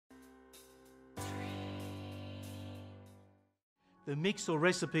the mix or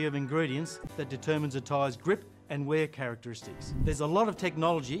recipe of ingredients that determines a tyre's grip and wear characteristics. There's a lot of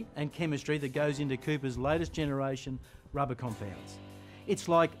technology and chemistry that goes into Cooper's latest generation rubber compounds. It's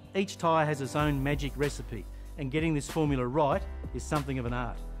like each tyre has its own magic recipe, and getting this formula right is something of an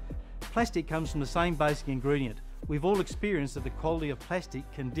art. Plastic comes from the same basic ingredient. We've all experienced that the quality of plastic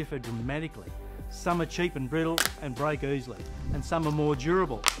can differ dramatically. Some are cheap and brittle and break easily, and some are more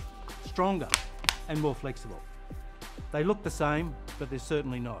durable, stronger and more flexible. They look the same, but they're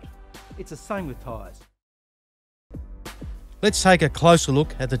certainly not. It's the same with tyres. Let's take a closer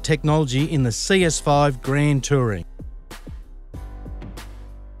look at the technology in the CS5 Grand Touring.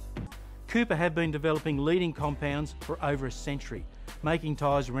 Cooper have been developing leading compounds for over a century, making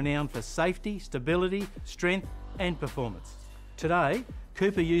tyres renowned for safety, stability, strength and performance. Today,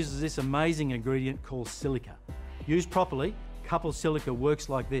 Cooper uses this amazing ingredient called silica. Used properly, coupled silica works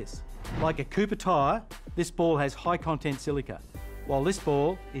like this. Like a Cooper tyre, this ball has high content silica, while this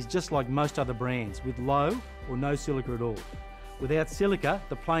ball is just like most other brands with low or no silica at all. Without silica,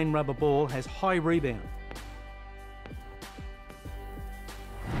 the plain rubber ball has high rebound.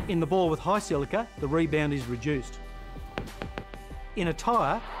 In the ball with high silica, the rebound is reduced. In a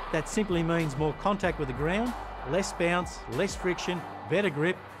tyre, that simply means more contact with the ground, less bounce, less friction, better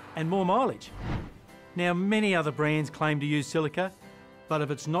grip and more mileage. Now, many other brands claim to use silica, but if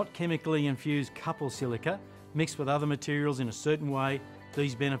it's not chemically infused coupled silica mixed with other materials in a certain way,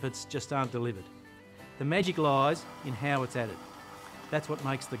 these benefits just aren't delivered. The magic lies in how it's added. That's what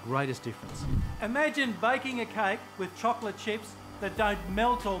makes the greatest difference. Imagine baking a cake with chocolate chips that don't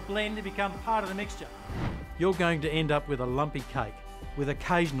melt or blend to become part of the mixture. You're going to end up with a lumpy cake with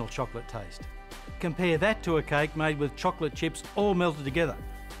occasional chocolate taste. Compare that to a cake made with chocolate chips all melted together.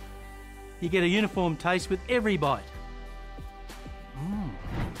 You get a uniform taste with every bite.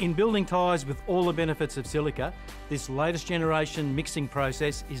 In building tyres with all the benefits of silica, this latest generation mixing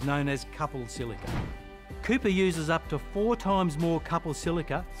process is known as coupled silica. Cooper uses up to 4 times more coupled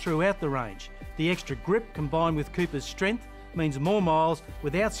silica throughout the range. The extra grip combined with Cooper's strength means more miles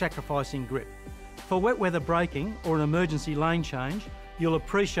without sacrificing grip. For wet weather braking or an emergency lane change, you'll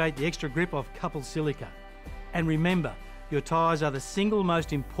appreciate the extra grip of coupled silica. And remember, your tyres are the single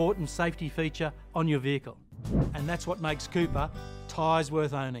most important safety feature on your vehicle. And that's what makes Cooper tyres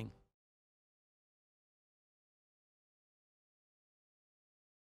worth owning.